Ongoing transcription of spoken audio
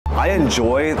I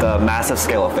enjoy the massive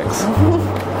scale of things.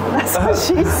 That's what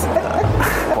she said.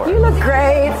 You look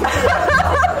great.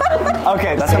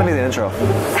 Okay, that's gonna be the intro.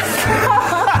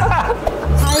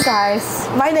 Hi guys,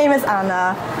 my name is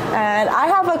Anna and I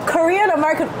have a Korean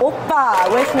American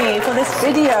oppa with me for this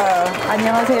video.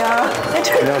 안녕하세요.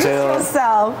 Introduce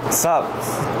yourself. What's up?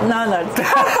 No,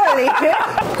 totally.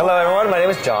 Hello everyone, my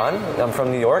name is John. I'm from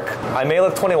New York. I may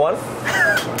look 21.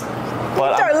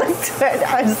 But Don't look to it.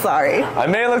 I'm sorry. I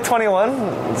may look 21.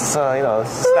 It's,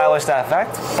 establish that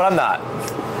fact. But I'm not.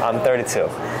 I'm 32.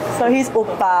 So he's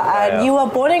oppa, and you were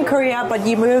born in Korea, but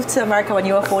you moved to America when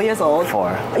you were 4 years old.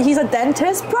 4. He's a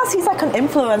dentist, plus he's like an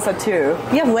influencer too.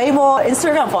 You have way more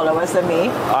Instagram followers than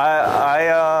me.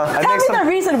 Tell me the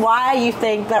reason why you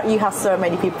think that you have so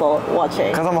many people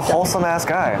watching. Because I'm a wholesome ass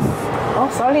guy. Oh,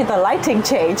 sorry, the lighting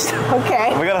changed.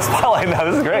 Okay. We got a spotlight now.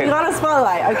 This is great. You got a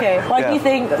spotlight. Okay. Why do you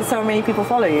think so many people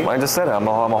follow you? I just said it. I'm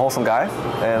a wholesome guy,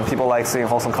 and people like seeing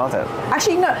wholesome content.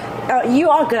 Actually, no.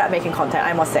 You are good at making content,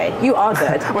 I must say. You are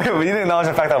good. Wait, you didn't acknowledge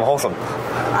the fact that I'm wholesome.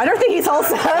 I don't think he's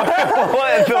wholesome.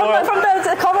 What? From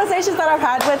the conversations that I've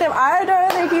had with him, I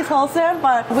don't think he's wholesome,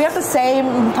 but we have the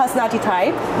same personality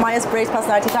type. Myers-Briggs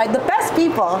personality type. The best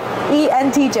people,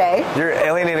 ENTJ. You're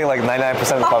alienating like 99%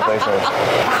 of the population.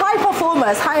 High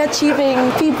performers, high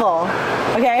achieving people.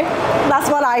 Okay? That's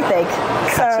what I think.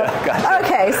 Gotcha.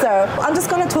 Okay, so I'm just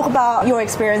going to talk about your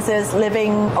experiences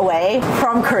living away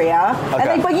from Korea.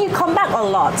 Okay. But you come back a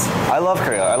lot. I love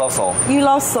Korea. I love Seoul. You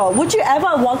love Seoul. Would you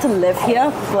ever want to live here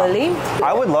fully?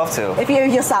 I would love to. If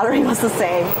your salary was the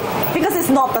same. Because it's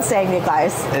not the same, you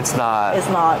guys. It's not. It's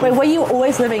not. Wait, were you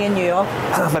always living in New York?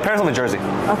 My parents live in Jersey.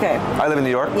 Okay. I live in New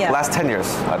York. Yeah. Last 10 years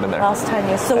I've been there. Last 10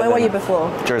 years. So where were you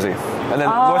before? Jersey. And then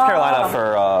North Carolina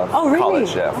for really?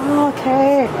 college. Yeah.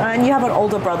 Okay. And you have an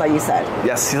older brother, you said?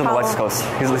 Yes, he's on the West Coast.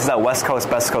 He's that West Coast,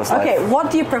 best coast life. Okay,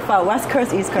 what do you prefer? West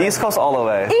Coast, East Coast? East Coast all the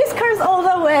way. East Coast all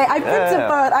the way. I've been to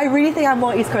both. I really think I'm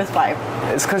more East Coast vibe.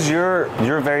 It's because you're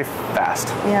very fast.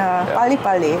 Yeah,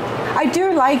 pali. I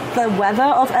do like the weather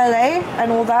of LA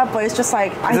and all that, but it's just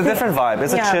like it's a different vibe.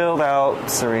 It's a chilled out,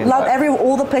 serene Love vibe.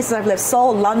 all the places I've lived.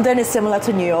 Seoul, London is similar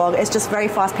to New York. It's just very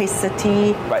fast-paced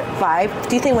city vibe.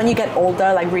 Do you think when you get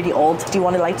older, like really old, do you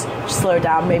want to like slow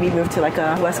down, maybe move to like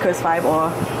a West Coast vibe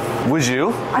or? Would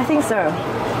you? I think so.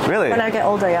 Really? When I get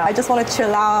older, yeah. I just want to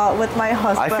chill out with my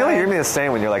husband. I feel like you're going to be the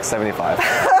same when you're like 75.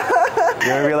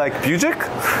 You're going to be like, Bujic?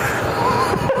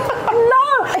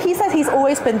 He says he's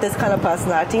always been this kind of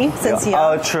personality since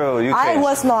young. Oh, true. You changed. I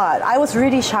was not. I was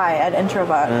really shy and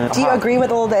introvert. Do you agree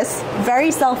with all this? Very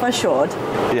self-assured.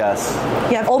 Yes.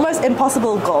 You have almost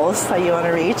impossible goals that you want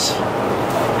to reach.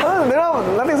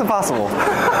 Nothing's impossible.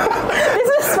 This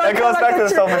is so that goes back to the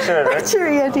self-assured, right? True,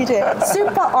 ENTJ.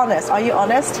 Super honest. Are you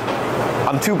honest?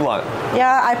 I'm too blunt.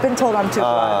 Yeah, I've been told I'm too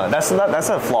blunt. That's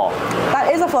a flaw.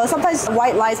 That is a flaw. Sometimes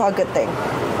white lies are a good thing.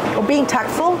 Or being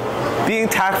tactful. Being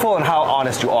tactful and how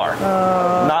honest you are.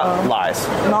 Not lies.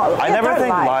 I never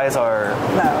think lies are...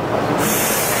 No.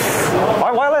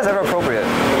 Why lies ever appropriate?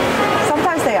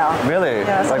 Sometimes they are. Really?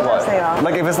 Yeah, like what? They are.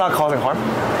 Like if it's not causing harm?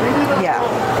 Yeah.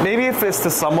 Maybe if it's to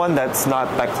someone that's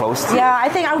not that close to you. Yeah, I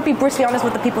think I would be brutally honest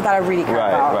with the people that I really care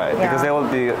about. Right. Yeah. Because they will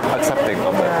be accepting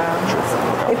of the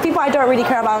truth. If people I don't really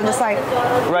care about, I'm just like...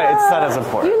 Right, it's not as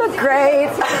important. You look great.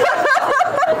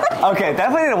 Okay,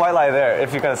 definitely need a white lie there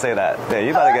if you're gonna say that. Yeah,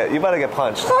 you better get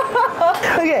punched.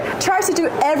 Okay, tries to do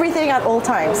everything at all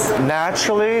times.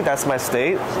 Naturally, that's my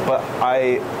state, but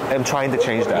I am trying to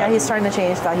change that. Yeah, he's trying to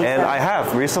change that. And I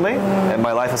have recently, and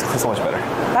my life is so much better.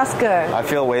 That's good. I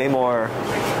feel way more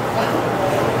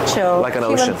chill, like an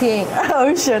human ocean. Being.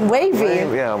 Ocean,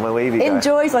 wavy. Yeah, I'm a wavy guy.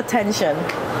 Enjoys attention.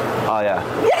 Oh yeah.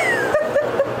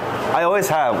 I always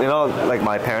have. Like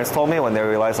my parents told me when they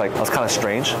realized like I was kind of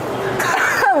strange.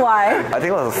 Why? I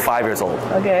think I was 5 years old.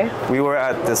 Okay. We were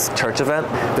at this church event.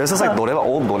 There's this like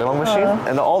old 노래방 machine,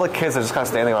 and all the kids are just kind of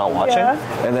standing around watching.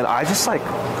 Yeah. And then I just went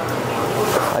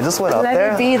up there.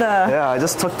 Let me be the I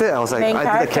just took it. I was like,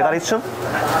 I did the 계다리춤.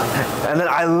 And then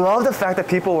I love the fact that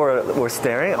people were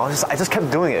staring. I just kept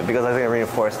doing it because I think it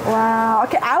reinforced. Wow.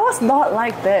 Okay, I was not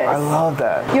like this. I love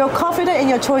that. You're confident in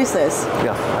your choices.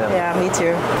 Yeah, I am. Yeah, me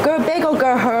too. Go big or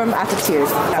go home attitude.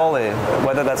 Fully,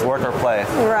 whether that's work or play.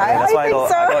 Right. That's why I think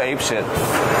go ape shit.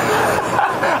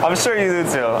 I'm sure you do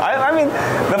too. I mean,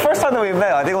 the first time that we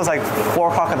met, I think it was like 4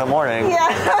 o'clock in the morning. Yeah.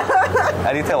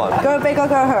 At Itaewon. Go big or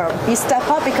go home. You step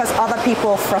up because other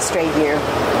people frustrate you.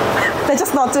 They're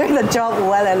just not doing the job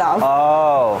well enough.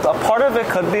 Oh, a part of it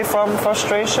could be from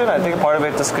frustration. I think part of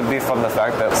it just could be from the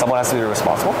fact that someone has to be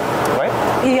responsible, right?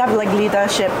 You have like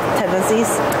leadership tendencies.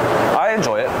 I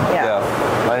enjoy it. Yeah,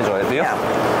 I enjoy it. Do you?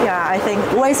 Yeah, I think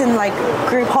everything. Always in like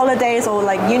group holidays or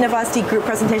like university group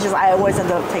presentations, I always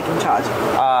end up taking charge.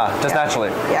 Just naturally.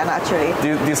 Yeah, naturally.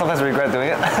 Do you sometimes regret doing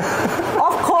it?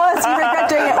 Of course, you regret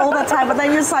doing it all the time, but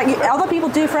then you're just like, other people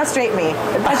do frustrate me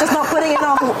by just not putting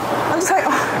enough. I'm just like,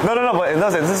 oh. No, but in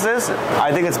those instances,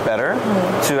 I think it's better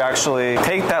to actually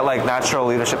take that like natural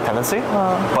leadership tendency,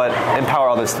 but empower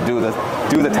others to do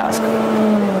the task.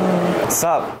 What's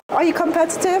up? Are you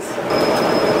competitive?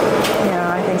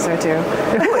 Yeah, I think so too.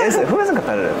 Who is it? Who isn't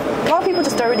competitive? A lot of people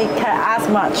just don't really care as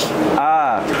much.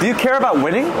 Do you care about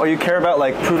winning, or you care about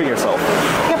like proving yourself?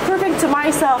 Yeah, proving to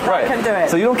myself that I can do it.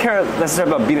 So you don't care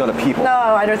necessarily about beating other people. No,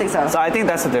 I don't think so. So I think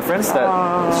that's the difference that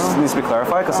just needs to be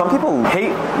clarified, because some people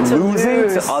hate losing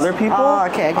to other people.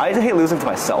 Okay. I just hate losing to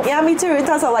myself. Yeah, me too. In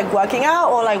terms of like working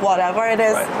out or like whatever it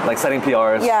is. Right. Like setting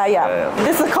PRs. Yeah.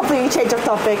 This is a completely change of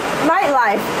topic.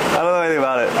 Nightlife. I don't know anything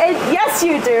about it. Yes,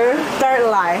 you do. Don't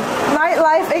lie.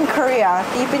 Nightlife in Korea.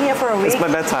 You've been here for a week. It's my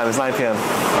bedtime. It's 9 p.m.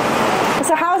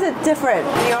 So how is it different?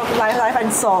 Your nightlife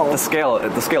in Seoul. The scale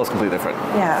is completely different.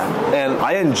 Yeah. And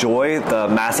I enjoy the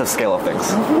massive scale of things.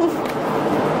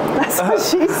 That's what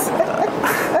she said.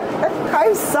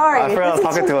 I'm sorry. I forgot I was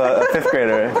talking to a fifth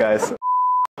grader, guys.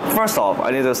 First off,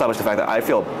 I need to establish the fact that I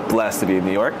feel blessed to be in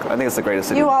New York. I think it's the greatest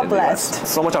city. You are in the blessed. US.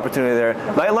 So much opportunity there.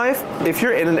 Nightlife, if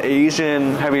you're in an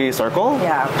Asian heavy circle,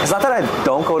 it's not that I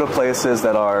don't go to places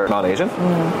that are non-Asian,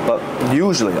 but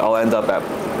usually I'll end up at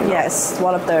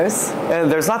one of those.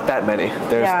 And there's not that many.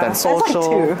 There's then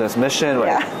Social, like 2. there's Mission,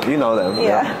 right? You know them.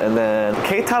 Yeah. And then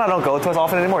K-Town I don't go to as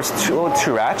often anymore. It's a little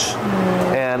too ratch.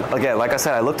 And again, like I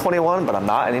said, I look 21, but I'm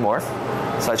not anymore.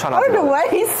 So I try not to. I don't know why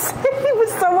he's saying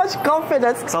with so much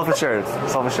confidence. Self-assured.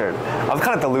 I'm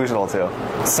kind of delusional too.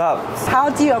 What's up? How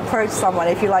do you approach someone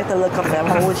if you like the look of them?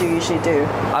 What would you usually do?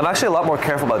 I'm actually a lot more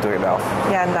careful about doing it now.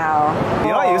 Yeah, now.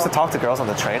 You know, I used to talk to girls on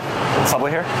the train, subway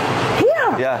here.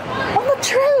 Here? Yeah. On the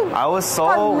train? I was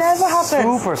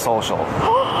super social.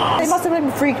 They must have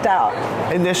been freaked out.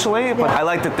 Initially, but I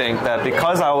like to think that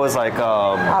because I was like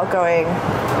outgoing,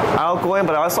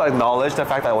 but I also acknowledged the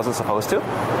fact that I wasn't supposed to.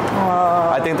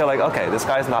 I think they're like, okay, this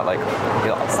guy's not like,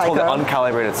 totally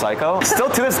uncalibrated psycho. Still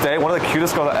to this day, one of the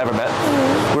cutest girls I've ever met.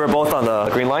 We were both on the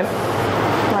green line.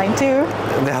 Line 2?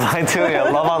 Yeah, line 2, yeah,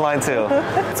 love on line 2.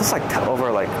 It's just like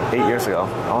over like 8 years ago.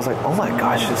 I was like, oh my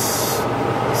gosh,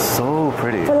 she's so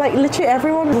pretty. But like literally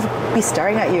everyone will be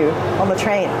staring at you on the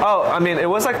train. Oh, I mean, it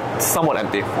was like somewhat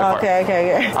empty.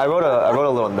 Okay. I wrote a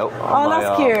little note on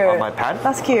that's cute. On my pad.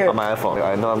 That's cute. On my iPhone.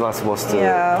 I know I'm not supposed to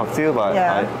talk to you, but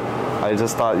I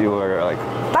just thought you were like.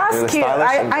 That's cute.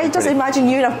 I just imagine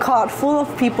you in a cart full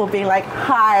of people being like,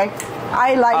 hi,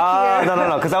 I like you.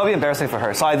 No, because that would be embarrassing for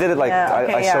her. So I did it like,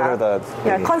 I showed her the...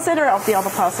 Yeah, considerate of the other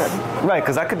person. Right,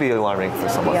 because that could be alarming for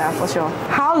someone. Yeah, for sure.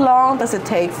 How long does it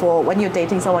take for when you're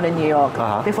dating someone in New York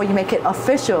before you make it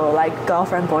official, like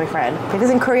girlfriend, boyfriend?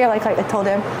 Because in Korea, like I told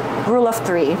him, rule of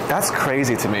 3. That's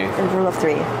crazy to me. The rule of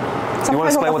 3. You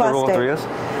want to explain what the rule of 3 is?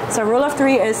 So rule of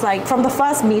 3 is like from the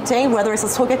first meeting, whether it's a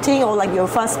sogeting or like your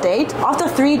first date, after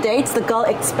 3 dates, the girl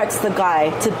expects the guy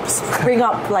to bring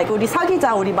up like 우리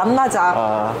사귀자, 우리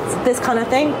만나자, this kind of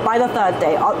thing by the 3rd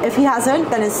day. If he hasn't,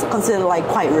 then it's considered like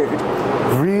quite rude.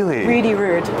 Really? Really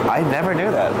rude. I never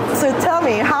knew that. So tell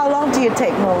me, how long do you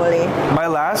take normally? My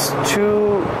last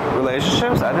 2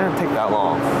 relationships, I didn't take that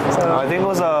long. So I think it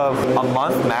was a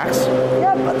month max.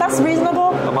 Yeah, but that's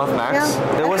reasonable. A month max.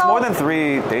 Yeah. It was more than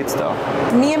 3 dates though.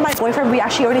 Me and my boyfriend, we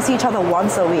actually only see each other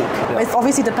once a week. Yeah. It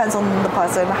obviously depends on the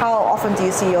person. How often do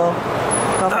you see your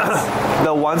girlfriends?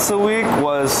 The once a week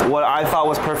was what I thought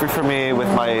was perfect for me with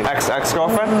my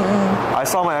ex-girlfriend. I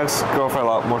saw my ex-girlfriend a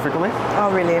lot more frequently.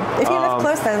 Oh, really? If you live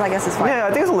close, then I guess it's fine. Yeah,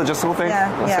 I think it's a logistical thing,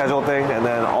 a schedule thing, and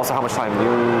then also how much time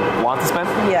you want to spend.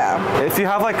 Yeah. If you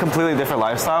have like completely different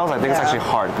lifestyles, I think it's actually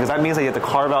hard because that means that you have to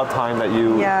carve out time that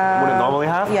you wouldn't normally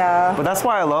have. Yeah. But that's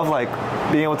why I love like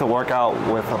being able to work out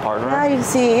with a partner. Yeah, you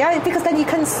see. Yeah, because then you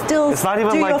can still. It's not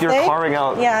even do like your you're thing. carving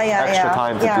out extra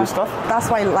time to do stuff. That's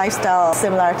why lifestyle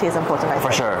similarity is important. I think.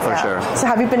 For sure. So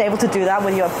have you been able to do that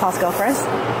with your past girlfriends?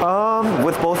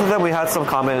 With both of them, we had some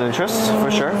common interests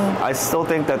for sure. I still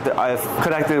think that I've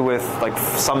connected with like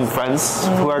some friends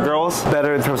who are girls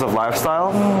better in terms of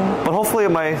lifestyle. But hopefully,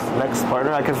 my next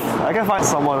partner, I can find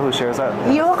someone who shares that.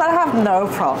 You're gonna have no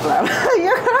problem.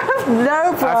 You're gonna have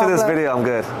no problem. After this video, I'm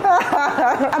good.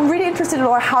 I'm really interested in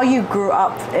how you grew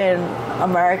up in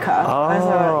America.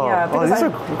 These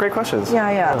are great questions.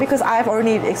 Yeah. Because I've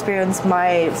only experienced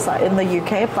my side in the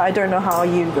UK, but I don't know how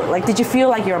you like. Did you feel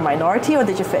like you're a minority, or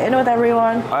did you fit in with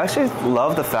everyone? I actually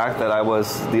love the fact that I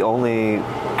was the only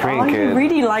Korean kid. He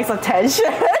really likes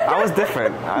attention. I was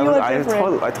different.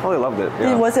 I totally loved it.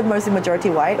 Yeah. Was it mostly majority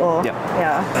white or?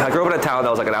 Yeah. I grew up in a town that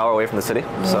was like an hour away from the city,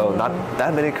 so not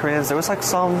that many Koreans. There was like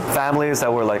some families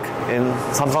that were like in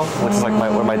Samsung, which is like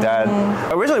where my dad.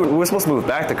 Originally, we were supposed to move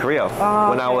back to Korea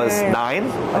when I was 9,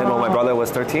 and when my brother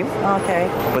was 13. Okay.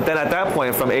 But then at that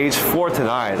point, from age 4 to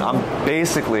 9, I'm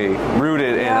basically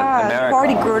rooted in America. You've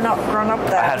already grown up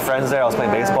there. I had friends there. I was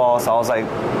playing baseball, so I was like,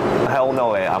 hell no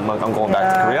way, I'm going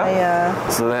back to Korea. Yeah.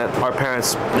 So then our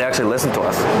parents, they actually listened to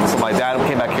us. So my dad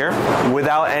came back here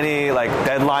without any like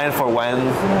deadline for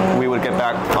when we would get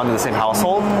back under the same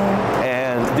household.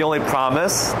 And the only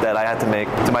promise that I had to make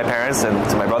to my parents and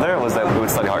to my brother was that we would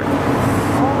study hard.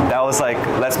 That was like,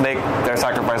 let's make their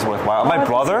sacrifice worthwhile. My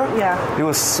brother, he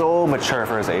was so mature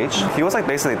for his age. He was like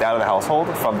basically dad of the household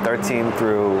from 13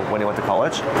 through when he went to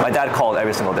college. My dad called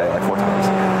every single day, like 4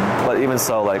 times. But even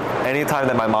so, like anytime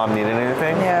that my mom needed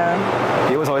anything,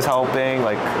 he was always helping.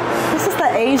 Like, this is the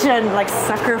Asian like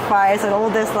sacrifice and all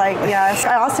this like, I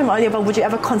asked him earlier, but would you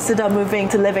ever consider moving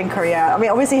to live in Korea? I mean,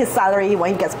 obviously his salary,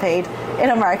 what he gets paid in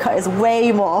America is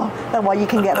way more than what you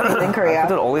can get paid in Korea. I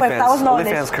did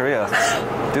OnlyFans Korea.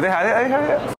 Do they have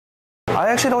it? I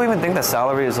actually don't even think that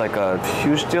salary is like a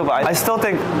huge deal, but I still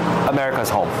think America's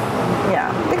home.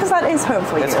 Yeah, because that is home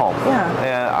for you. It's home. Yeah.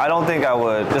 And I don't think I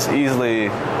would just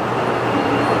easily.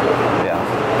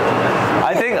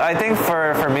 I think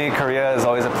for me, Korea is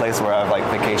always a place where I have like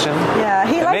vacation. Yeah,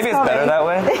 maybe it's better that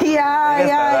way.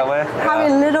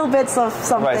 Having little bits of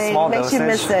something makes you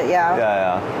miss it.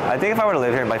 Yeah. I think if I were to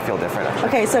live here, it might feel different. Actually.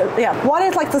 Okay, so what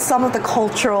is like some of the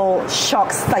cultural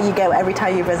shocks that you get every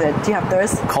time you visit? Do you have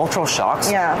those? Cultural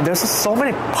shocks? Yeah. There's just so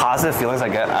many positive feelings I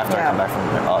get after I come back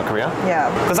from Korea.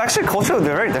 Yeah. Because actually, culturally,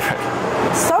 they're very different.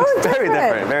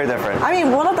 Very different. I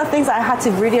mean, one of the things I had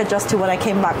to really adjust to when I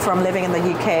came back from living in the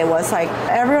UK was like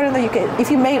everyone in the UK, if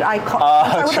you made eye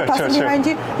contact with the person behind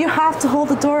you, you have to hold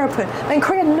the door open. In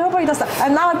Korea, nobody does that.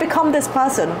 And now I've become this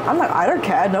person. I'm like, I don't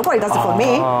care. Nobody does it for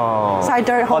me. So I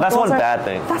don't hold that's doors. one bad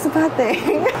thing. That's a bad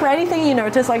thing. Anything you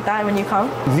notice like that when you come?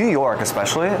 New York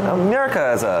especially. America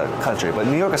as a country, but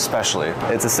New York especially.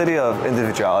 It's a city of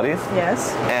individuality.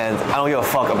 Yes. And I don't give a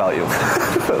fuck about you.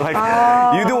 Like,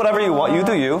 you do whatever you want. You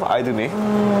do you. I do me.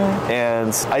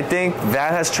 And I think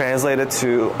that has translated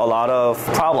to a lot of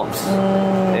problems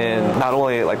in not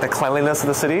only like the cleanliness of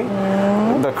the city,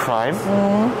 the crime,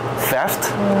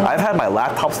 theft. I've had my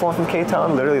laptop stolen from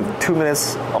K-Town, literally 2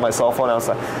 minutes on my cell phone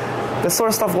outside. This sort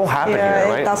of stuff won't happen here,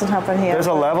 right? It doesn't happen here. There's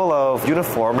a level of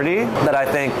uniformity that I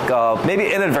think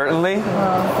maybe inadvertently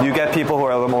you get people who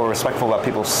are a little more respectful about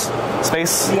people's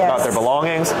space, about their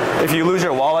belongings. If you lose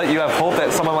your wallet, you have hope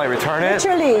that someone might return it.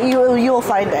 Literally, you'll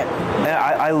find it. And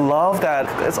I love that.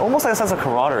 It's almost like a sense of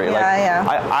camaraderie.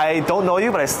 I don't know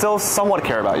you, but I still somewhat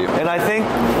care about you. And I think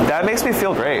that makes me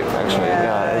feel great, actually.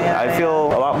 I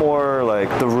feel a lot more like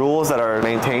the rules that are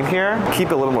maintained here keep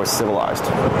it a little more civilized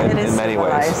in many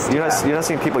ways. You're not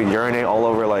seeing people urinate all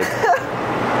over like.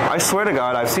 I swear to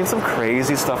God, I've seen some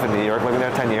crazy stuff in New York living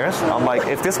there 10 years. I'm like,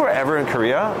 if this were ever in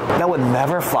Korea, that would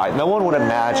never fly. No one would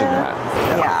imagine that.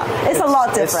 Yeah, it's a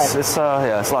lot different. It's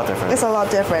a lot different. It's a lot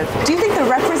different. Do you think the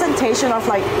representation of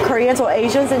like Koreans or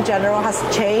Asians in general has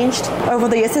changed over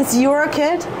the years since you were a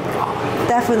kid?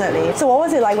 Definitely. So what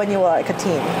was it like when you were like a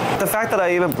teen? The fact that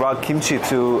I even brought kimchi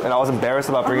and I was embarrassed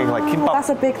about bringing like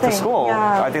kimbap to school,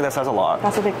 I think that says a lot.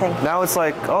 That's a big thing. Now it's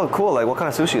like, oh, cool, like what kind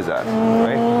of sushi is that,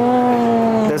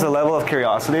 right? There's a level of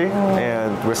curiosity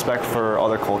and respect for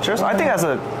other cultures. I think as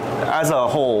a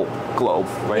whole globe,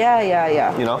 right?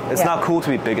 Yeah. You know, it's not cool to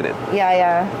be bigoted.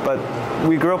 Yeah. But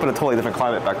we grew up in a totally different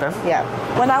climate back then. Yeah.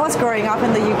 When I was growing up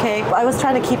in the UK, I was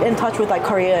trying to keep in touch with like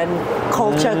Korean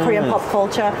culture, Korean pop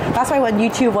culture. That's why when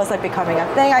YouTube was like becoming a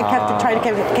thing, I kept trying to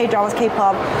get K-dramas,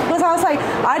 K-pop, because I was like,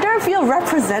 I don't feel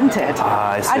represented.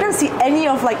 I don't see any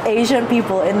of like Asian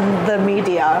people in the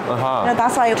media. You know,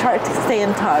 that's why I try to stay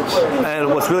in touch. And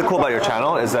what's really cool about your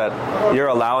channel is that you're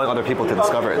allowing other people to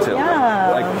discover it too.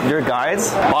 Yeah. Like your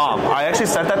guides, bomb. I actually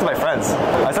sent that to my friends.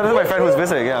 I sent it to my friend who was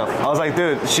visiting. I was like,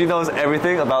 dude, she knows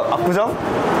everything about apgujeong.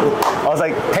 I was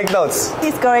like, take notes.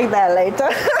 He's going there later.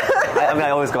 I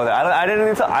always go there. I didn't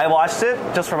need to. I watched it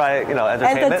just for my,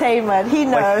 entertainment. He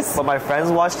knows. But my friends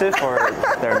watched it for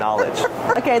their knowledge.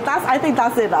 Okay, I think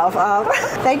that's enough.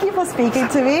 Thank you for speaking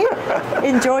to me.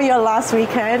 Enjoy your last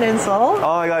weekend in Seoul.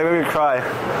 Oh my God, you made me cry.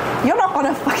 You're not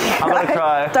gonna fucking cry. I'm gonna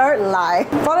cry. Don't lie.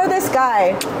 Follow this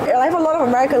guy. I have a lot of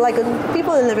American, like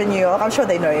people who live in New York. I'm sure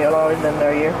they know you. A lot of them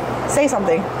know you. Say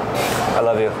something. I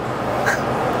love you.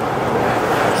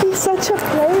 He's such a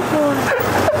playboy.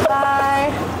 Bye.